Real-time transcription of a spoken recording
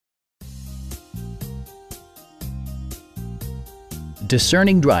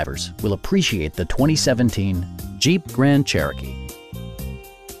Discerning drivers will appreciate the 2017 Jeep Grand Cherokee.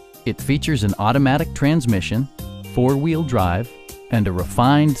 It features an automatic transmission, four-wheel drive, and a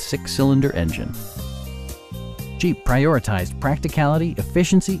refined six-cylinder engine. Jeep prioritized practicality,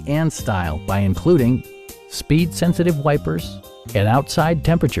 efficiency, and style by including speed-sensitive wipers, an outside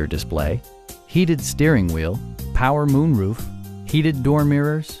temperature display, heated steering wheel, power moonroof, heated door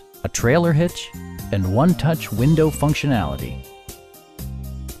mirrors, a trailer hitch, and one-touch window functionality.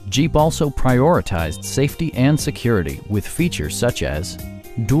 Jeep also prioritized safety and security with features such as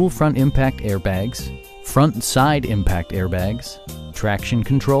dual front impact airbags, front and side impact airbags, traction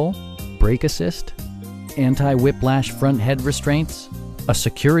control, brake assist, anti-whiplash front head restraints, a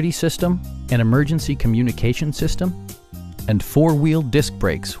security system, an emergency communication system, and four-wheel disc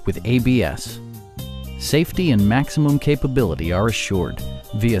brakes with ABS. Safety and maximum capability are assured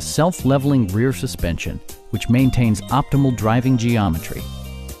via self-leveling rear suspension, which maintains optimal driving geometry.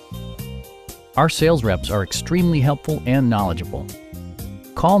 Our sales reps are extremely helpful and knowledgeable.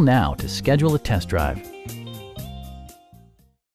 Call now to schedule a test drive.